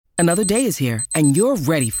Another day is here, and you're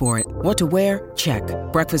ready for it. What to wear? Check.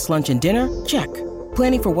 Breakfast, lunch, and dinner? Check.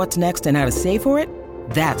 Planning for what's next and how to save for it?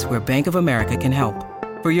 That's where Bank of America can help.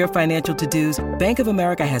 For your financial to-dos, Bank of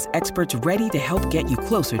America has experts ready to help get you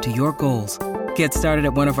closer to your goals. Get started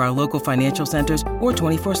at one of our local financial centers or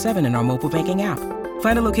 24/7 in our mobile banking app.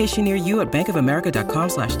 Find a location near you at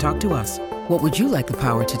bankofamerica.com/talktous. What would you like the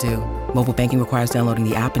power to do? Mobile banking requires downloading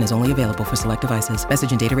the app and is only available for select devices.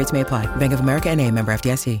 Message and data rates may apply. Bank of America N.A., member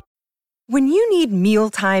FDIC. When you need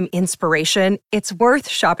mealtime inspiration, it's worth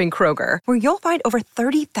shopping Kroger, where you'll find over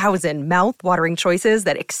 30,000 mouth-watering choices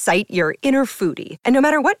that excite your inner foodie. And no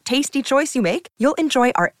matter what tasty choice you make, you'll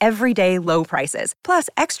enjoy our everyday low prices, plus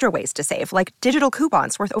extra ways to save, like digital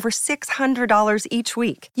coupons worth over $600 each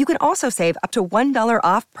week. You can also save up to $1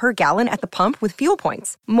 off per gallon at the pump with fuel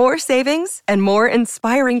points. More savings and more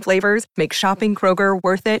inspiring flavors make shopping Kroger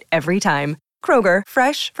worth it every time. Kroger,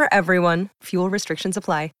 fresh for everyone. Fuel restrictions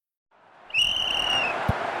apply.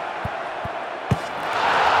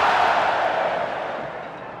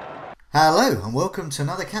 Hello and welcome to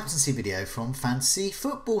another captaincy video from Fantasy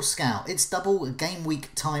Football Scout. It's double game week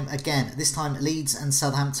time again. This time Leeds and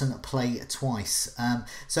Southampton play twice.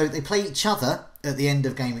 So they play each other at the end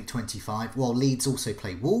of game week 25, while Leeds also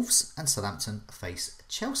play Wolves and Southampton face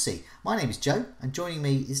Chelsea. My name is Joe and joining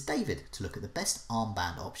me is David to look at the best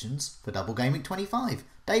armband options for double game week 25.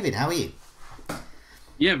 David, how are you?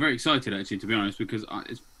 Yeah, very excited actually, to be honest, because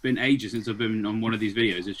it's been ages since I've been on one of these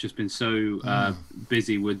videos. It's just been so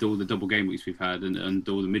busy with all the double game weeks we've had and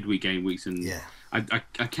all the midweek game weeks. And yeah. I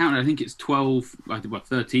counted, I think it's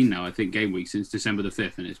 13 now, I think, game weeks since December the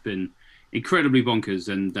 5th. And it's been incredibly bonkers,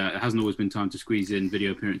 and it hasn't always been time to squeeze in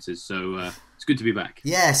video appearances. So it's good to be back.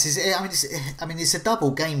 Yes, it's a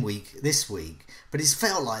double game week this week, but it's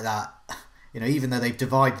felt like that. You know, even though they've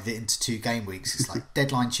divided it into 2 game weeks, it's like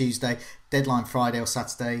deadline Tuesday, deadline Friday or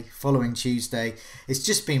Saturday, following Tuesday. It's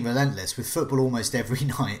just been relentless with football almost every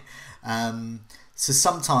night. So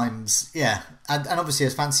sometimes, yeah, and obviously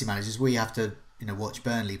as fantasy managers, we have to, watch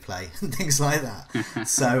Burnley play and things like that.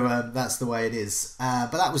 So that's the way it is.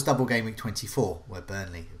 But that was double game week 24, where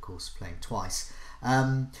Burnley, of course, playing twice.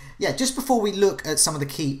 Just before we look at some of the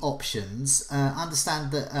key options, I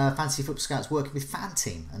understand that Fantasy Football Scout's working with Fan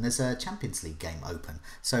Team, and there's a Champions League game open.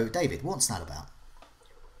 So, David, what's that about?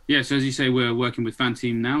 Yeah, so as you say, we're working with Fan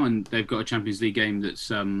Team now, and they've got a Champions League game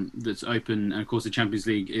that's open. And of course, the Champions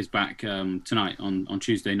League is back tonight on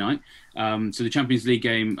Tuesday night. So the Champions League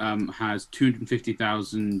game has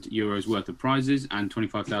 €250,000 worth of prizes, and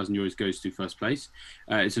 €25,000 goes to first place.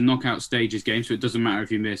 It's a knockout stages game, so it doesn't matter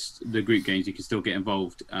if you missed the group games; you can still get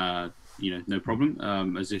involved. No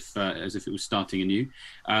problem, as if it was starting anew.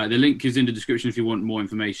 The link is in the description if you want more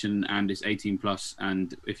information, and it's 18+.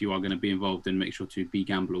 And if you are going to be involved, then make sure to be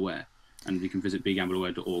gamble aware. And you can visit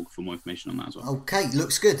begambleaware.org for more information on that as well. Okay,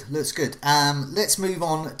 looks good. Let's move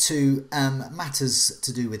on to matters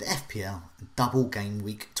to do with FPL double game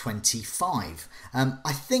week 25.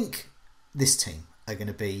 I think this team are going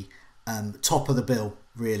to be top of the bill,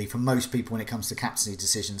 really, for most people when it comes to captaincy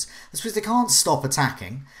decisions. That's because they can't stop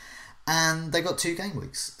attacking. And they've got 2 game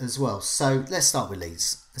weeks as well. So let's start with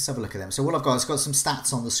Leeds. Let's have a look at them. So what I've got some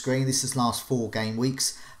stats on the screen. This is last 4 game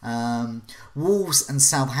weeks. Wolves and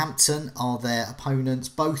Southampton are their opponents.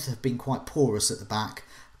 Both have been quite porous at the back,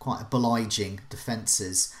 quite obliging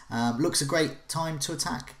defences. Looks a great time to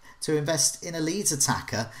attack, to invest in a Leeds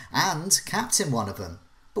attacker and captain one of them.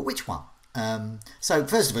 But which one? So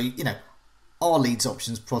first of all, are Leeds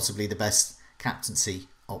options possibly the best captaincy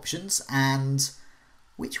options? And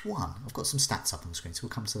which one? I've got some stats up on the screen, so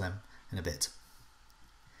we'll come to them in a bit.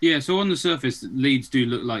 Yeah, so on the surface, Leeds do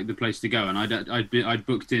look like the place to go, and I'd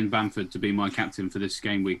booked in Bamford to be my captain for this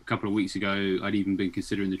game week a couple of weeks ago. I'd even been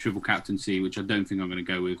considering the triple captaincy, which I don't think I'm going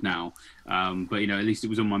to go with now. But at least it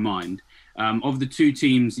was on my mind. Of the 2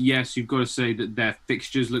 teams, yes, you've got to say that their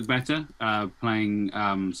fixtures look better. Playing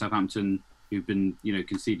Southampton, who've been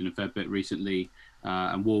conceding a fair bit recently,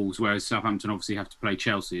 and Wolves, whereas Southampton obviously have to play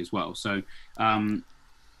Chelsea as well. So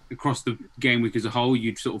across the game week as a whole,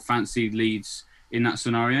 you'd sort of fancy Leeds in that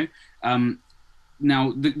scenario.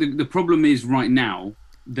 Now, the problem is right now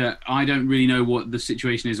that I don't really know what the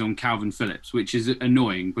situation is on Calvin Phillips, which is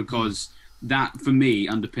annoying because that, for me,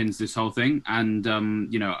 underpins this whole thing. And,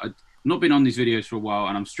 I've not been on these videos for a while,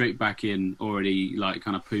 and I'm straight back in already, like,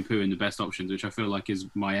 kind of poo-pooing the best options, which I feel like is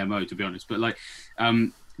my MO, to be honest. But,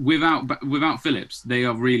 without Phillips, they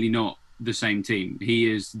are really not the same team.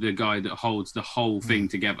 He is the guy that holds the whole thing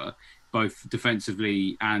together, both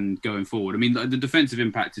defensively and going forward. I mean, the defensive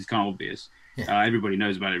impact is kind of obvious. Yeah. Everybody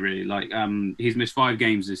knows about it, really. He's missed 5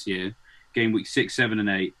 games this year, game week 6, 7 and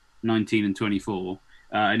 8, 19 and 24.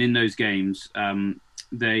 and in those games,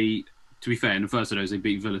 they, to be fair, in the first of those they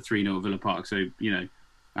beat Villa 3-0 at Villa Park. So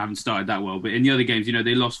I haven't started that well. But in the other games,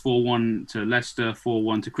 they lost 4-1 to Leicester,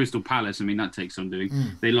 4-1 to Crystal Palace. I mean, that takes some doing.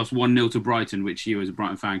 They lost 1-0 to Brighton, which you as a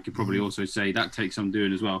Brighton fan could probably also say that takes some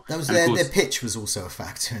doing as well. That was their pitch was also a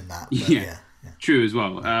factor in that. But yeah. True as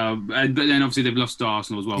well. But then obviously they've lost to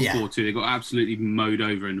Arsenal as well, 4-2. They got absolutely mowed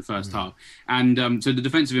over in the first half. And so the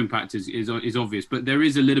defensive impact is obvious. But there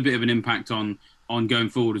is a little bit of an impact on going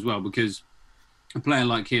forward as well, because a player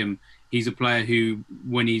like him, he's a player who,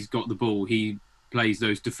 when he's got the ball, he plays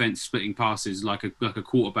those defence splitting passes like a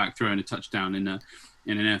quarterback throwing a touchdown in an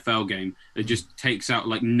NFL game. It just takes out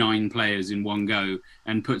like 9 players in one go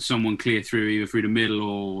and puts someone clear through, either through the middle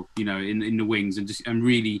or in the wings, and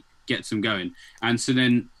really gets them going. And so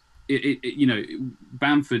then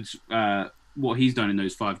Bamford's what he's done in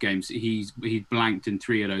those 5 games, he's blanked in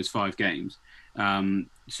 3 of those 5 games.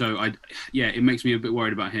 So it makes me a bit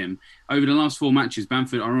worried about him. Over the last 4 matches,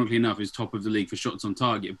 Bamford, ironically enough, is top of the league for shots on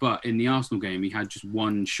target. But in the Arsenal game, he had just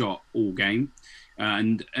 1 shot all game,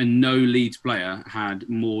 and no Leeds player had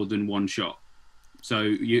more than 1 shot. So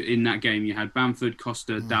in that game, you had Bamford,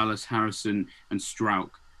 Costa, Dallas, Harrison, and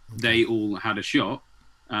Strauch. They all had a shot,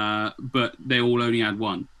 but they all only had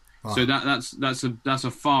 1. Right. So that's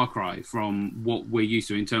a far cry from what we're used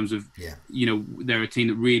to in terms of they're a team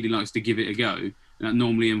that really likes to give it a go. And that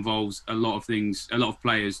normally involves a lot of things, a lot of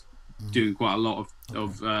players doing quite a lot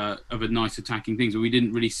of a nice attacking things. But we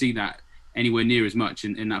didn't really see that anywhere near as much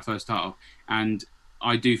in that first half. And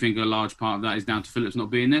I do think a large part of that is down to Phillips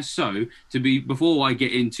not being there. So before I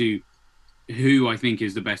get into who I think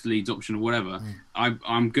is the best Leeds option or whatever,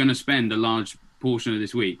 I'm going to spend a large portion of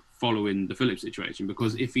this week following the Phillips situation,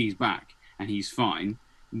 because if he's back and he's fine,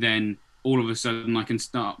 then all of a sudden I can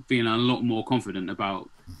start feeling a lot more confident about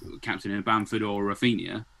captaining Bamford or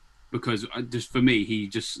Rafinha, because just for me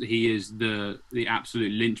he is the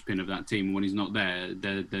absolute linchpin of that team. When he's not there,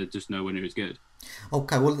 they're just nowhere near as good.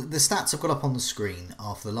 Okay, well, the stats I've got up on the screen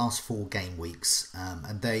are for the last 4 game weeks,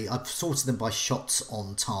 and I've sorted them by shots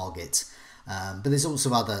on target. But there's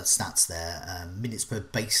also other stats there, minutes per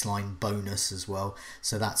baseline bonus as well.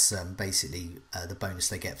 So that's basically the bonus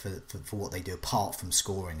they get for what they do apart from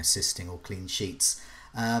scoring, assisting or clean sheets.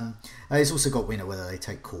 It's also got whether they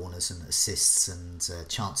take corners and assists and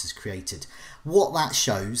chances created. What that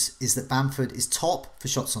shows is that Bamford is top for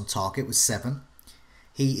shots on target with 7.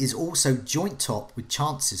 He is also joint top with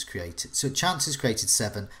chances created. So chances created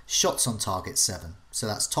 7, shots on target 7. So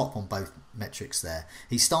that's top on both metrics there.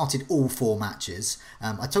 He started all 4 matches.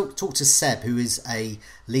 I talked to Seb, who is a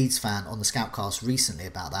Leeds fan, on the Scoutcast recently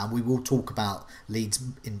about that. And we will talk about Leeds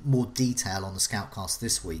in more detail on the Scoutcast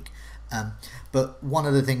this week. But one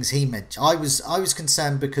of the things he mentioned, I was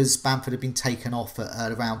concerned because Bamford had been taken off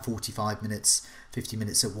at around 45 minutes, 50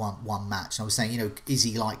 minutes at one match. And I was saying, is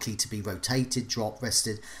he likely to be rotated, dropped,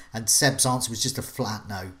 rested? And Seb's answer was just a flat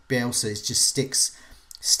no. Bielsa just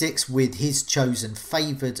sticks with his chosen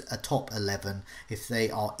favoured top 11. If they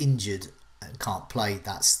are injured and can't play,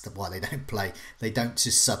 that's why they don't play. They don't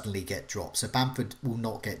just suddenly get dropped. So Bamford will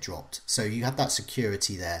not get dropped. So you have that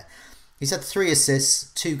security there. He's had 3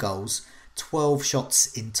 assists, 2 goals, 12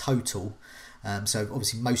 shots in total. So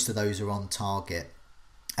obviously most of those are on target.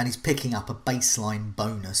 And he's picking up a baseline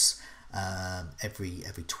bonus every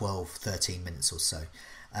 12, 13 minutes or so.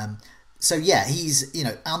 So yeah, he's,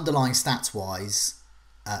 underlying stats-wise,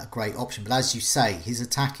 a great option. But as you say, his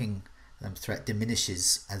attacking threat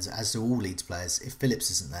diminishes, as do all Leeds players, if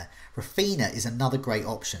Phillips isn't there. Rafinha is another great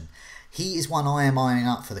option. He is one I am eyeing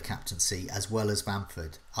up for the captaincy as well as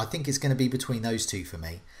Bamford. I think it's going to be between those two for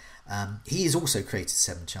me. He has also created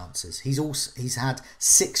 7 chances. He's had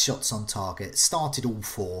 6 shots on target, started all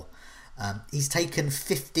 4. He's taken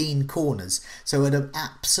 15 corners. So at an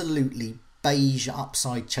absolutely beige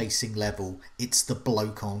upside chasing level, it's the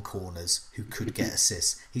bloke on corners who could get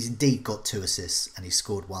assists. He's indeed got 2 assists and he's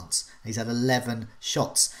scored once. He's had 11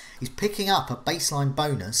 shots. He's picking up a baseline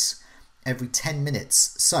bonus every 10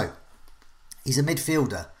 minutes. So he's a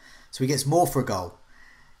midfielder, so he gets more for a goal.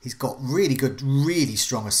 He's got really good, really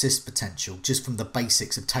strong assist potential just from the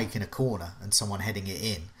basics of taking a corner and someone heading it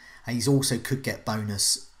in. And he's also could get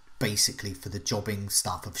bonus basically for the jobbing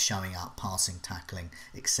stuff of showing up, passing, tackling,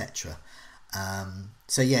 etc.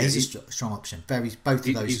 So yeah, he's a strong option. Both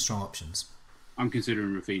of those are strong options. I'm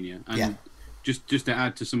considering Rafinha. And just to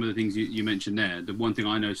add to some of the things you mentioned there, the one thing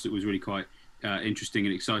I noticed that was really quite interesting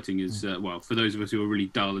and exciting is, for those of us who are really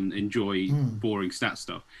dull and enjoy boring stat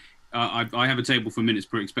stuff, I have a table for minutes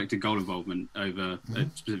per expected goal involvement over a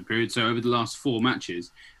specific period. So over the last 4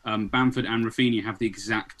 matches, Bamford and Rafinha have the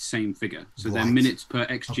exact same figure. So their minutes per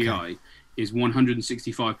XGI is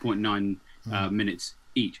 165.9 minutes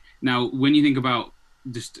each. Now, when you think about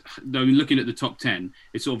looking at the top 10,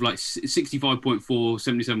 it's sort of like 65.4,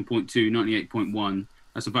 77.2, 98.1.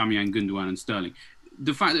 That's Aubameyang, Gundogan and Sterling.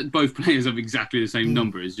 The fact that both players have exactly the same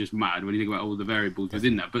number is just mad when you think about all the variables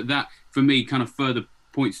within that. But that, for me, kind of further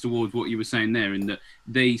points towards what you were saying there, in that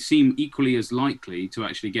they seem equally as likely to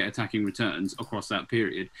actually get attacking returns across that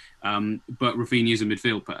period. But Rafinha is a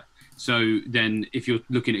midfield player. So then if you're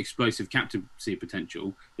looking at explosive captaincy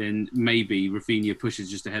potential, then maybe Rafinha pushes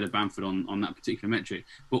just ahead of Bamford on that particular metric.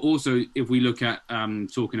 But also, if we look at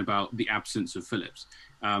talking about the absence of Phillips,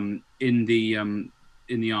 in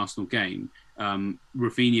the Arsenal game,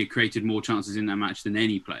 Rafinha created more chances in that match than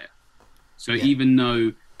any player. So even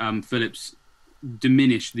though Phillips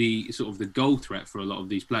diminished the sort of the goal threat for a lot of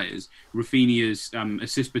these players, Rafinha's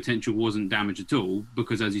assist potential wasn't damaged at all,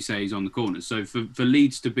 because, as you say, he's on the corners. So for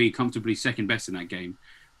Leeds to be comfortably second best in that game,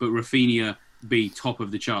 but Rafinha be top of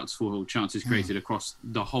the charts for chances created across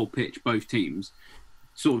the whole pitch, both teams,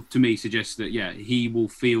 sort of to me suggests that he will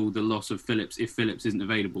feel the loss of Phillips, if Phillips isn't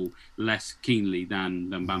available, less keenly than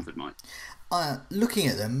Bamford might. Looking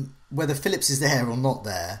at them, whether Phillips is there or not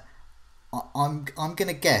there, I'm going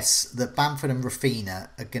to guess that Bamford and Rafinha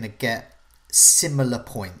are going to get similar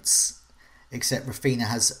points, except Rafinha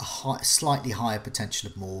has a slightly higher potential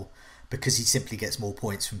of more, because he simply gets more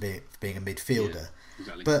points from being a midfielder. Yeah,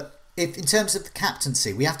 exactly. But if in terms of the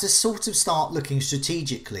captaincy, we have to sort of start looking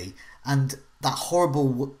strategically, and that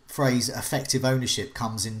horrible phrase effective ownership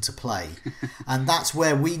comes into play. And that's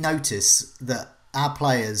where we notice that our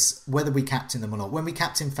players, whether we captain them or not, when we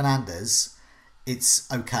captain Fernandes,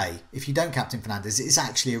 it's okay. If you don't captain Fernandes, it's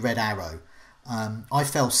actually a red arrow. I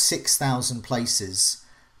fell 6,000 places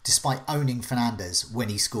despite owning Fernandes when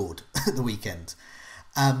he scored at the weekend.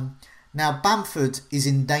 Now Bamford is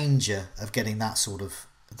in danger of getting that sort of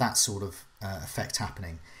effect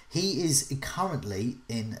happening. He is currently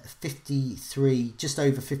in 53, just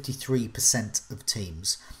over 53% of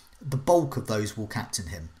teams. The bulk of those will captain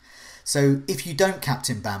him. So if you don't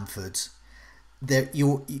captain Bamford,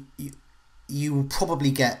 you will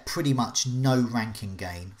probably get pretty much no ranking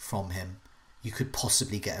gain from him. You could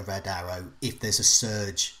possibly get a red arrow if there's a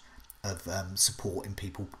surge of support in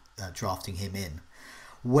people drafting him in.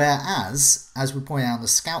 Whereas, as we pointed out in the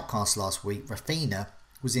Scoutcast last week, Rafinha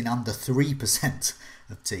was in under 3%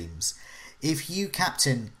 of teams. If you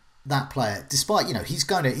captain that player, despite he's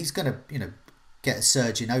going to get a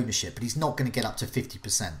surge in ownership, but he's not going to get up to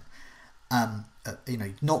 50%.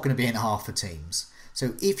 Not going to be in half the teams.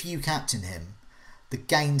 So if you captain him, the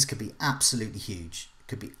gains could be absolutely huge.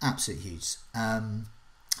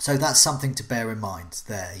 So that's something to bear in mind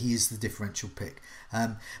there. He is the differential pick.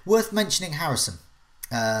 Worth mentioning Harrison.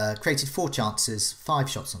 Created 4 chances, 5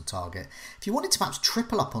 shots on target. If you wanted to perhaps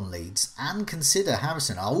triple up on Leeds and consider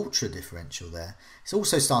Harrison, our ultra differential there, he's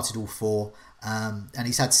also started all 4, and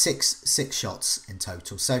he's had six shots in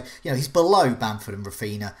total. So he's below Bamford and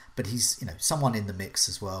Rafinha, but he's someone in the mix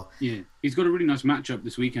as well. Yeah, he's got a really nice matchup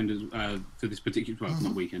this weekend for this particular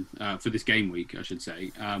not weekend for this game week, I should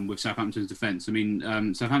say, with Southampton's defence. I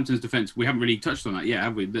mean, Southampton's defence, we haven't really touched on that yet,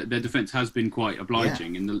 have we? Their defence has been quite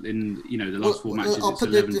obliging in the last 4 matches. I'll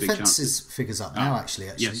put the defences figures up now. Actually.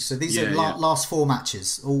 Yes. So these are last 4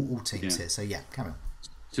 matches, all teams here. So carry on.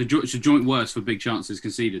 So joint worst for big chances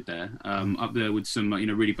conceded there, up there with some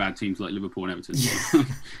really bad teams like Liverpool and Everton. Yeah.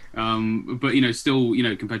 But still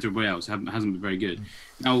compared to everybody else, hasn't been very good.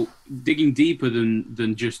 Now digging deeper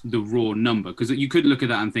than just the raw number, because you could look at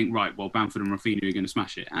that and think, right, well, Bamford and Rafinha are going to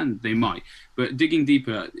smash it, and they might. But digging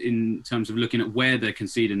deeper in terms of looking at where they're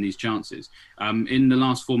conceding these chances, in the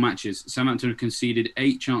last 4 matches, Southampton have conceded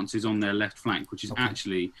 8 chances on their left flank, which is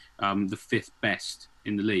actually the 5th best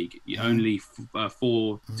in the league. Only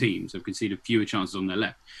 4 teams have conceded fewer chances on their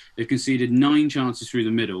left. They've conceded 9 chances through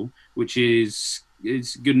the middle, which is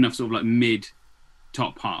good enough, sort of like mid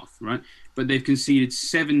top half, right? But they've conceded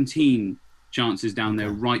 17 chances down their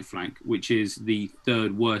right flank, which is the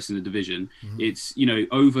 3rd worst in the division. It's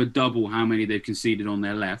over double how many they've conceded on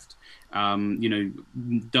their left.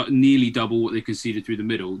 Nearly double what they conceded through the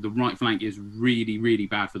middle. The right flank is really, really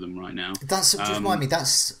bad for them right now. That's just remind me.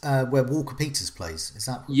 That's where Walker Peters plays. Is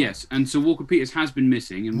that? Yes, and so Walker Peters has been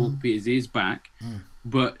missing, and Walker Peters is back.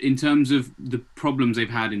 But in terms of the problems they've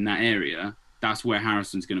had in that area, that's where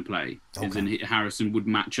Harrison's going to play. Okay. And Harrison would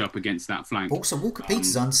match up against that flank. Also, Walker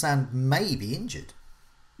Peters, I understand, may be injured.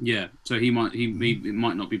 Yeah, so he might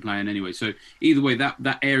not be playing anyway. So either way,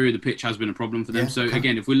 that area of the pitch has been a problem for them.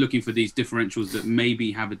 Again, if we're looking for these differentials that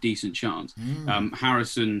maybe have a decent chance,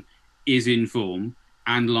 Harrison is in form.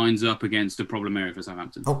 and lines up against a problem area for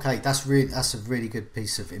Southampton. Okay, that's a really good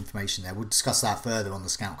piece of information there. We'll discuss that further on the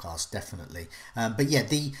Scoutcast, definitely. But yeah,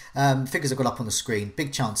 the figures I've got up on the screen.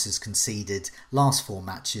 Big chances conceded, last 4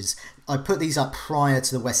 matches. I put these up prior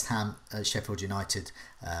to the West Ham Sheffield United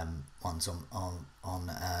ones on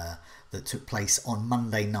that took place on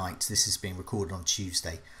Monday night. This is being recorded on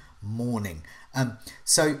Tuesday morning.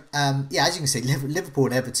 So as you can see, Liverpool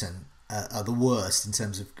and Everton are the worst in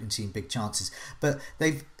terms of conceding big chances, but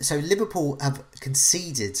Liverpool have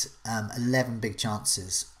conceded 11 big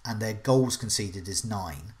chances, and their goals conceded is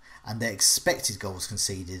 9, and their expected goals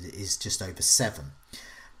conceded is just over 7.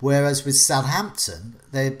 Whereas with Southampton,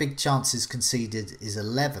 their big chances conceded is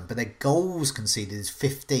 11, but their goals conceded is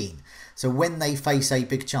 15. So when they face a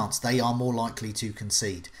big chance, they are more likely to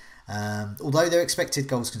concede. Although their expected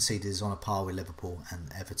goals conceded is on a par with Liverpool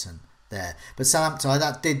and Everton there. But Southampton,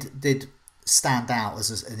 that did stand out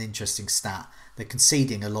as an interesting stat. They're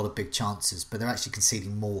conceding a lot of big chances, but they're actually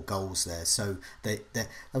conceding more goals there. So they're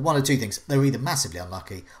one of 2 things. They're either massively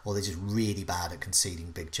unlucky, or they're just really bad at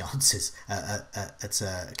conceding big chances,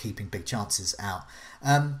 at keeping big chances out.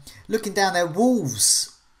 Looking down there,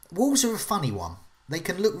 Wolves are a funny one. They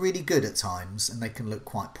can look really good at times, and they can look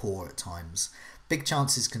quite poor at times. Big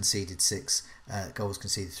chances conceded 6, goals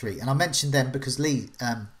conceded 3. And I mentioned them because Leeds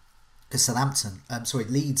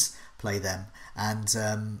play them, and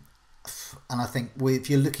I think if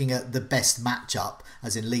you're looking at the best matchup,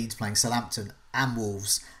 as in Leeds playing Southampton and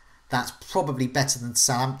Wolves, that's probably better than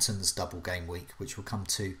Southampton's double game week, which we'll come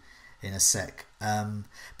to in a sec.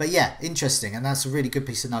 But yeah, interesting, and that's a really good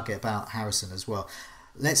piece of nugget about Harrison as well.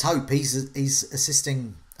 Let's hope he's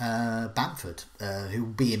assisting Bamford, who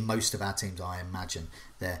will be in most of our teams, I imagine.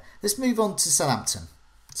 There. Let's move on to Southampton.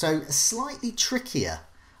 So slightly trickier.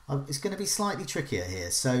 It's going to be slightly trickier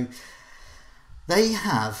here. So they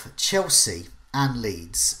have Chelsea and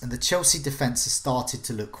Leeds, and the Chelsea defence has started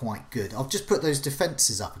to look quite good. I've just put those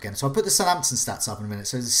defences up again. So I'll put the Southampton stats up in a minute.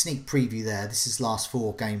 So there's a sneak preview there. This is last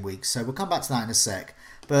 4 game weeks. So we'll come back to that in a sec.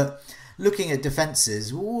 But looking at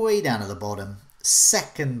defences, way down at the bottom,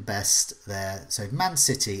 second best there. So Man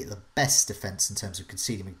City, the best defence in terms of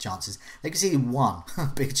conceding big chances. They conceded 1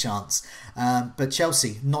 big chance. But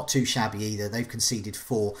Chelsea, not too shabby either. They've conceded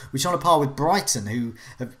 4, which is on a par with Brighton, who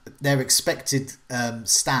their expected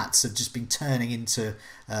stats have just been turning into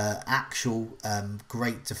actual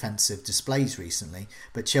great defensive displays recently.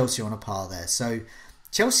 But Chelsea on a par there. So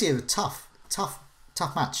Chelsea are a tough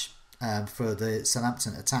match for the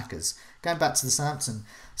Southampton attackers. Going back to the Southampton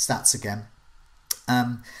stats again.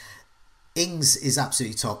 Ings is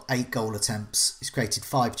absolutely top, 8 goal attempts. He's created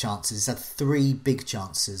 5 chances. He's had 3 big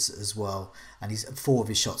chances as well, and 4 of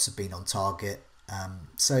his shots have been on target.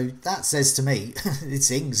 So that says to me, it's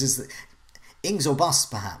Ings. Ings or bust,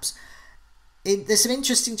 perhaps. There's some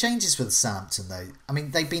interesting changes for the Southampton, though. I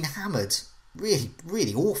mean, they've been hammered really,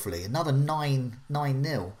 really awfully. Another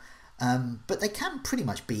 9-0. But they can pretty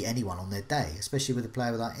much beat anyone on their day, especially with a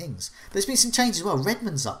player without Ings. But there's been some changes as well.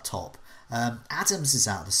 Redmond's up top. Adams is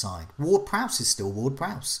out of the side. Ward-Prowse is still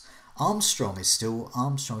Ward-Prowse. Armstrong is still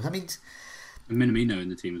Armstrong. I mean, Minamino in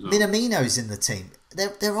the team as well. Minamino's in the team.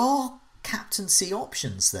 There are captaincy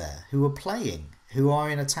options there who are playing, who are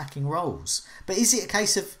in attacking roles. But is it a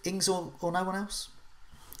case of Ings or no one else?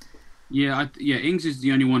 Yeah, Ings is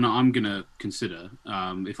the only one that I'm gonna consider.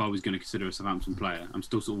 If I was gonna consider a Southampton player, I'm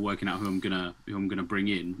still sort of working out who I'm gonna bring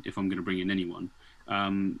in, if I'm gonna bring in anyone.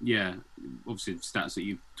 Obviously the stats that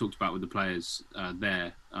you've talked about with the players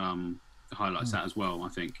there highlights that as well. I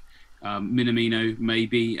think Minamino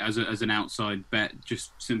maybe as an outside bet,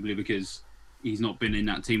 just simply because he's not been in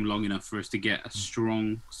that team long enough for us to get a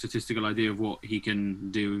strong statistical idea of what he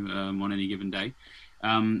can do on any given day.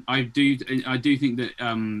 I do think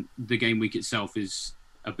that the game week itself is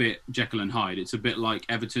a bit Jekyll and Hyde. It's a bit like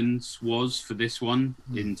Everton's was for this one,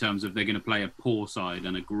 in terms of they're going to play a poor side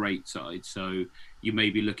and a great side. So you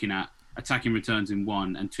may be looking at attacking returns in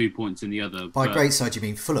one and 2 points in the other. By great side, you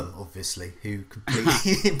mean Fulham, obviously, who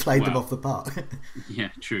completely played them off the park. Yeah,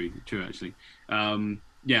 true, actually. Well,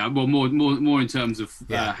 more in terms of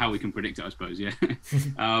how we can predict it, I suppose. Yeah,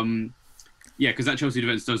 because that Chelsea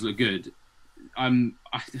defence does look good. I don't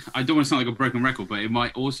want to sound like a broken record, but it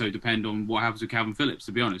might also depend on what happens with Calvin Phillips,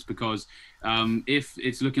 to be honest, because if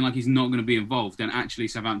it's looking like he's not going to be involved, then actually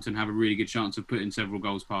Southampton have a really good chance of putting several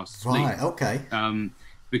goals past Leeds. Right, okay.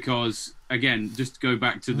 Because again, just to go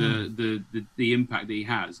back to the impact that he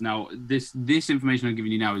has. Now, this information I'm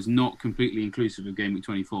giving you now is not completely inclusive of Game Week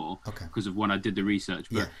 24, because of when I did the research.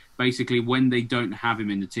 But basically, when they don't have him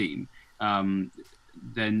in the team,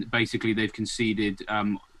 then basically they've conceded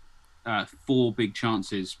 4 big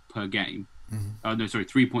chances per game. No, sorry,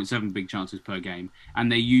 3.7 big chances per game,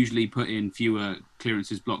 and they usually put in fewer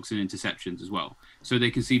clearances, blocks, and interceptions as well. So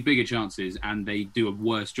they can see bigger chances, and they do a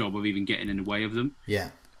worse job of even getting in the way of them. Yeah.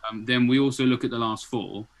 Then we also look at the last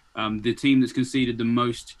four. The team that's conceded the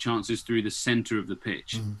most chances through the centre of the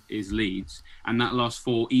pitch is Leeds, and that last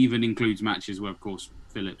four even includes matches where, of course,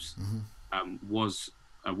 Phillips was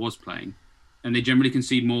playing. And they generally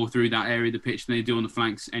concede more through that area of the pitch than they do on the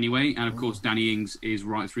flanks anyway. And, of course, Danny Ings is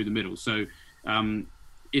right through the middle. So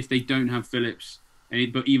if they don't have Phillips,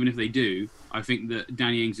 but even if they do, I think that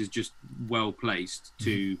Danny Ings is just well placed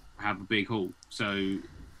to have a big haul. So,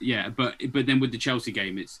 yeah, but then with the Chelsea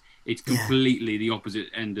game, it's completely the opposite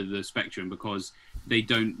end of the spectrum because they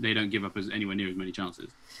don't give up anywhere near as many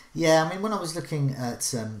chances. Yeah, I mean, when I was looking at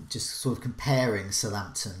just sort of comparing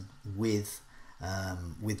Southampton with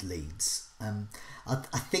Leeds,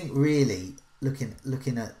 I think really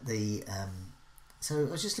looking at the so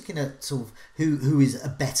I was just looking at sort of who is a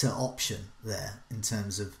better option there in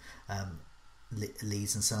terms of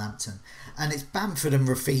Leeds and Southampton, and it's Bamford and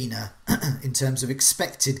Raphinha in terms of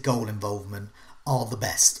expected goal involvement are the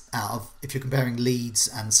best out of, if you're comparing Leeds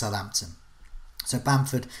and Southampton. So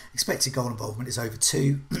Bamford expected goal involvement is over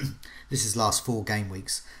 2. This is last 4 game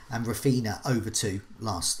weeks, and Raphinha over 2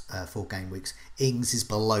 last 4 game weeks. Ings is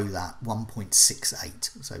below that,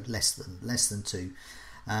 1.68, so less than 2.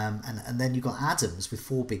 And then you've got Adams with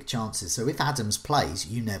 4 big chances. So if Adams plays,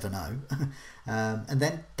 you never know. And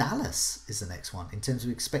then Dallas is the next one in terms of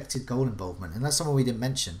expected goal involvement, and that's someone we didn't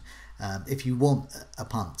mention. If you want a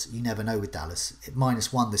punt, you never know with Dallas.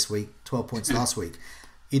 -1 this week, 12 points last week.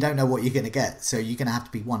 You don't know what you're going to get, so you're going to have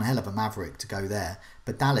to be one hell of a maverick to go there.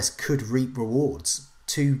 But Dallas could reap rewards.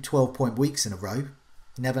 2 12-point weeks in a row.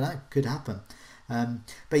 You never know. Could happen.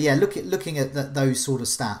 But yeah, looking at those sort of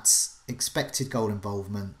stats, expected goal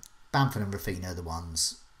involvement, Bamford and Raphinha are the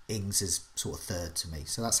ones. Ings is sort of third to me.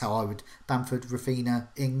 So that's how I would... Bamford, Raphinha,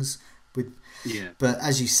 Ings... But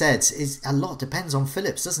as you said, a lot depends on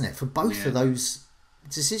Phillips, doesn't it? For both of those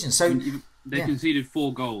decisions. So... They conceded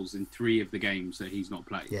 4 goals in 3 of the games that he's not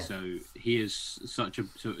played. Yeah. So he is such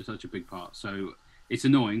a big part. So it's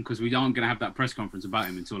annoying because we aren't going to have that press conference about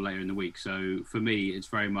him until later in the week. So for me, it's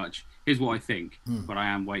very much, here's what I think, but I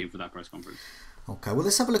am waiting for that press conference. Okay, well,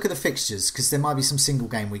 let's have a look at the fixtures because there might be some single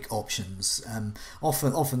game week options.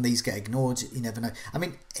 Often these get ignored. You never know. I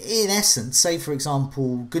mean, in essence, say for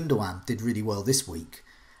example, Gundogan did really well this week.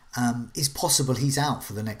 It's possible he's out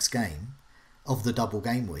for the next game of the double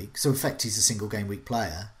game week, so in fact he's a single game week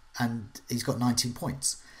player and he's got 19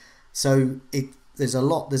 points. So there's a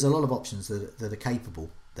lot of options that are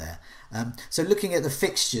capable there. So looking at the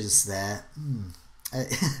fixtures there,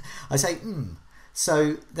 I say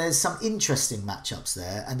so there's some interesting matchups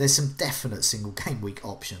there, and there's some definite single game week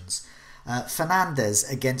options. Fernandes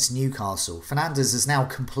against Newcastle. Fernandes has now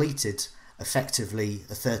completed effectively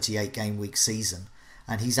a 38 game week season.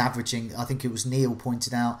 And he's averaging, I think it was Neil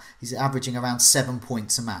pointed out, he's averaging around 7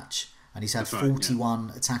 points a match. And he's had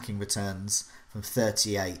 41 attacking returns from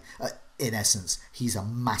 38. In essence, he's a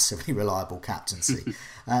massively reliable captaincy.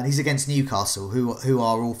 And he's against Newcastle, who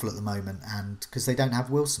are awful at the moment, and because they don't have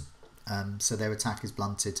Wilson. So their attack is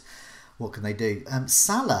blunted. What can they do?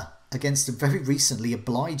 Salah against a very recently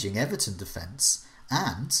obliging Everton defence.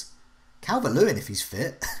 And Calvert-Lewin, if he's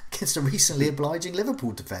fit, against a recently obliging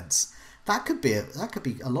Liverpool defence. That could be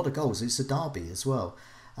a lot of goals. It's a derby as well.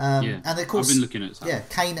 And of course, I've been looking at that. Yeah,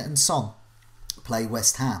 Kane and Son play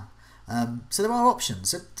West Ham. So there are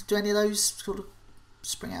options. Do any of those sort of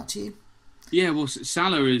spring out to you? Yeah, well,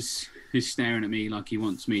 Salah is staring at me like he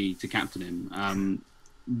wants me to captain him.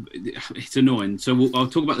 It's annoying. So I'll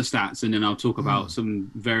talk about the stats, and then I'll talk about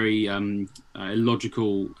some very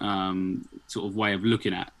illogical sort of way of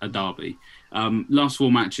looking at a derby. Last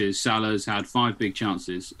 4 matches, Salah's had 5 big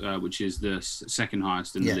chances, which is the second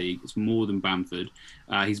highest in the league. It's more than Bamford.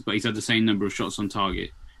 He's had the same number of shots on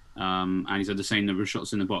target, and he's had the same number of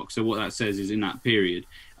shots in the box. So what that says is in that period,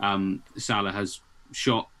 Salah has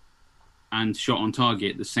shot on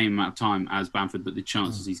target the same amount of time as Bamford, but the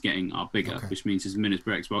chances he's getting are bigger, which means his minutes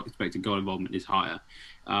per expected goal involvement is higher.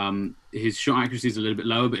 His shot accuracy is a little bit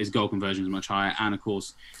lower, but his goal conversion is much higher. And of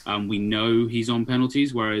course, we know he's on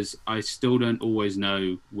penalties, whereas I still don't always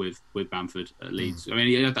know with Bamford at Leeds. I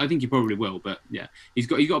mean, I think he probably will, but yeah, he's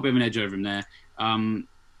got a bit of an edge over him there.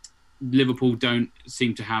 Liverpool don't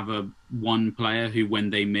seem to have one player who, when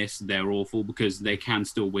they miss, they're awful, because they can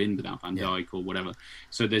still win without Van Dijk or whatever.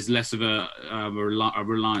 So there's less of a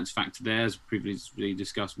reliance factor there, as previously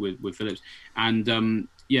discussed with Phillips. And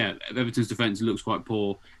Everton's defence looks quite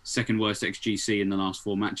poor, second worst XGC in the last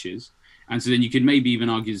 4 matches. And so then you could maybe even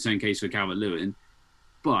argue the same case for Calvert-Lewin.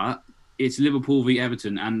 But it's Liverpool v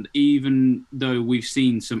Everton, and even though we've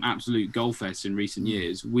seen some absolute goal fests in recent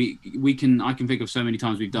years, I can think of so many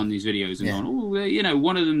times we've done these videos and gone, oh,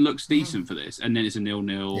 one of them looks decent for this, and then it's a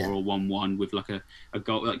 0-0 or a 1-1 with like a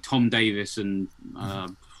goal, like Tom Davis and I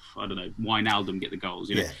don't know, Wijnaldum get the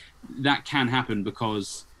goals. That can happen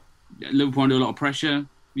because Liverpool under a lot of pressure.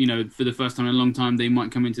 For the first time in a long time, they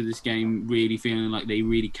might come into this game really feeling like they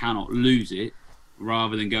really cannot lose it,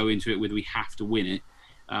 rather than go into it with we have to win it.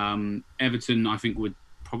 Everton, I think, would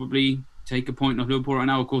probably take a point off Liverpool right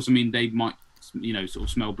now. Of course, I mean, they might, sort of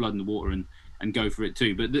smell blood in the water and go for it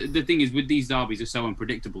too. But the thing is, with these derbies, are so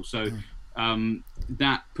unpredictable. So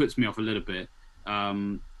that puts me off a little bit.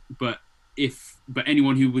 But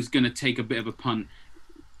anyone who was going to take a bit of a punt,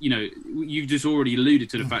 you've just already alluded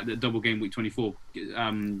to the fact that double game week 24,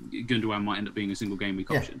 Gundogan might end up being a single game week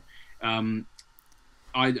option.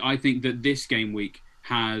 I think that this game week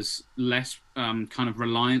has less kind of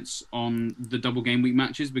reliance on the double game week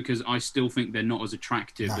matches, because I still think they're not as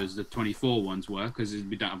attractive as the 24 ones were, because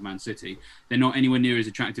we don't have Man City. They're not anywhere near as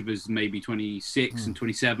attractive as maybe 26 and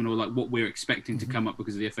 27, or like what we're expecting to come up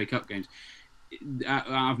because of the FA Cup games. Out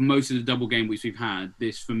of most of the double game weeks we've had,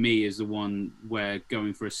 this for me is the one where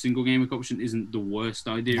going for a single game week option isn't the worst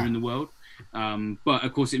idea in the world. But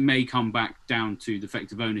of course, it may come back down to the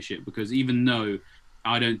effective ownership, because even though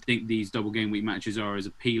I don't think these double game week matches are as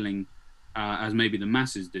appealing as maybe the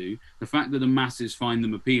masses do, the fact that the masses find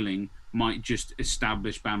them appealing might just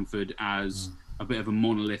establish Bamford as a bit of a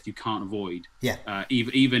monolith you can't avoid.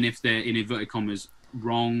 Even if they're, in inverted commas,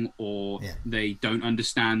 wrong, or they don't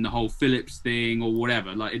understand the whole Phillips thing or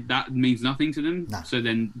whatever. Like, that means nothing to them. So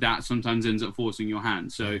then that sometimes ends up forcing your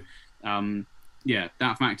hand. So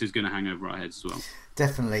that factor is going to hang over our heads as well.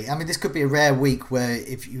 Definitely. I mean, this could be a rare week where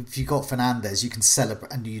if you got Fernandes, you can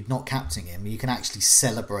celebrate, and you're not captaining him, you can actually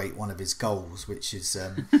celebrate one of his goals, which is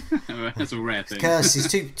that's a rare thing. Curse is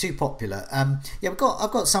too popular. I've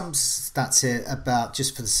got some stats here about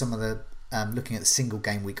just for some of the looking at the single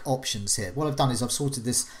game week options here. What I've done is I've sorted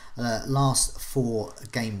this last 4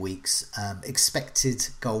 game weeks expected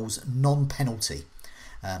goals non-penalty.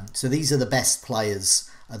 So these are the best players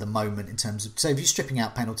at the moment in terms of, so if you're stripping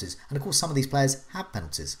out penalties, and of course some of these players have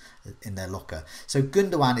penalties in their locker. So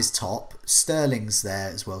Gundogan is top, Sterling's there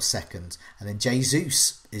as well second, and then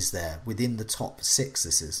Jesus is there within the top 6.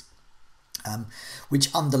 This is which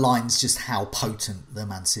underlines just how potent the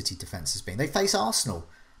Man City defence has been. They face Arsenal.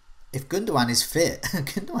 If Gundogan is fit,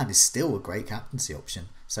 Gundogan is still a great captaincy option.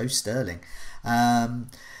 So Sterling.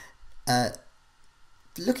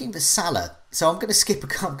 Looking for Salah, so I'm going to skip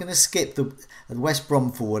the West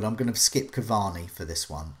Brom forward. I'm going to skip Cavani for this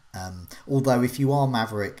one. Although if you are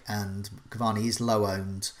Maverick, and Cavani is low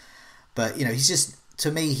owned, but he's just,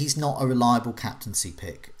 to me, he's not a reliable captaincy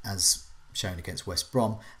pick as shown against West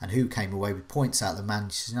Brom. And who came away with points out of the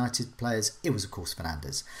Manchester United players? It was of course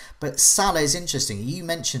Fernandes. But Salah is interesting. You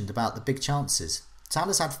mentioned about the big chances.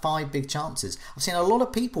 Salah's had 5 big chances. I've seen a lot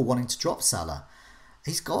of people wanting to drop Salah.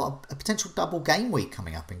 He's got a potential double game week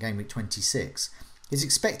coming up in game week 26. His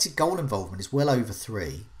expected goal involvement is well over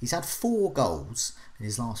 3. He's had 4 goals in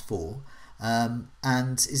his last 4. And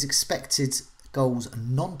his expected goals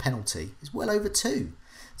non-penalty is well over 2.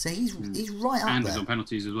 So he's right up there. And he's on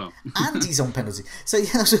penalties as well. And he's on penalties. So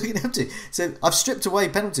that's what we're going to have to. So I've stripped away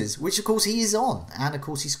penalties, which of course he is on. And of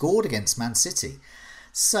course he scored against Man City.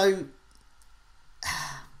 So,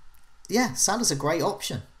 Salah's a great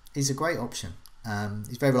option. He's a great option.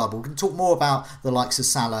 He's very reliable. We can talk more about the likes of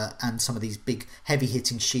Salah and some of these big heavy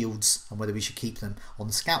hitting shields and whether we should keep them on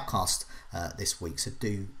the Scoutcast this week, so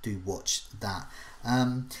do watch that.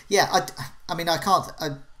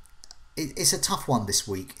 It's a tough one this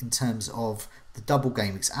week in terms of the double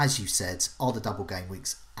game weeks. As you said, are the double game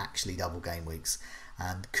weeks actually double game weeks,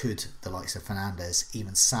 and could the likes of Fernandes,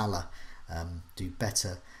 even Salah, do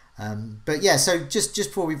better? So just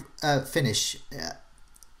before we finish,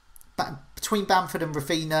 between Bamford and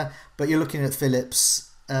Raphinha, but you're looking at Phillips.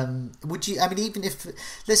 Would you? I mean, even if,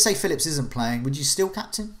 let's say Phillips isn't playing, would you still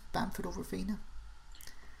captain Bamford or Raphinha?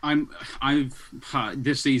 I've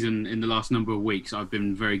this season, in the last number of weeks, I've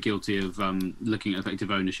been very guilty of looking at effective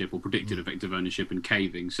ownership or predicted effective ownership and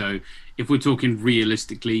caving. So if we're talking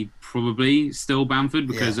realistically, probably still Bamford,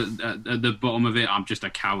 because at the bottom of it, I'm just a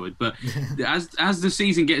coward. But as the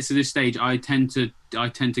season gets to this stage, I tend to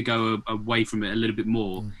go away from it a little bit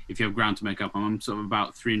more. If you have ground to make up, I'm sort of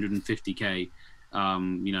about 350k.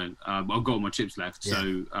 I've got all my chips left,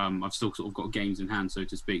 so I've still sort of got games in hand, so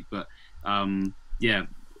to speak. But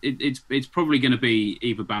it's probably going to be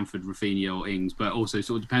either Bamford, Raphinha, or Ings, but also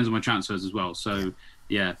sort of depends on my transfers as well. So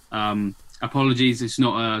apologies, it's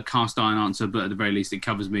not a cast iron answer, but at the very least it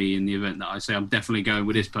covers me in the event that I say I'm definitely going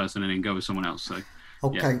with this person and then go with someone else. So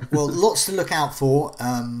okay, well, lots to look out for.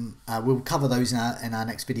 We'll cover those in our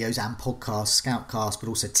next videos and podcasts, Scoutcast, but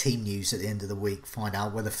also team news at the end of the week. Find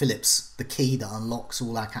out whether Phillips, the key that unlocks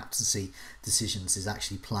all our captaincy decisions, is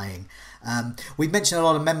actually playing. We've mentioned a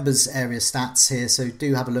lot of members area stats here, so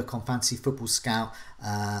do have a look on Fantasy Football Scout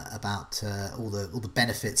about all the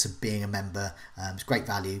benefits of being a member. It's great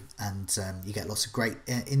value, and you get lots of great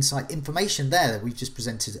insight information there that we've just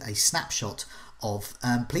presented a snapshot of.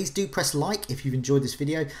 Please do press like if you've enjoyed this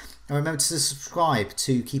video, and remember to subscribe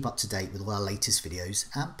to keep up to date with all our latest videos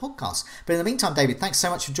and podcasts. But in the meantime, David, thanks so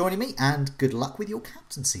much for joining me, and good luck with your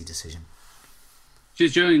captaincy decision.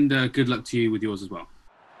 Cheers, Joe, and good luck to you with yours as well.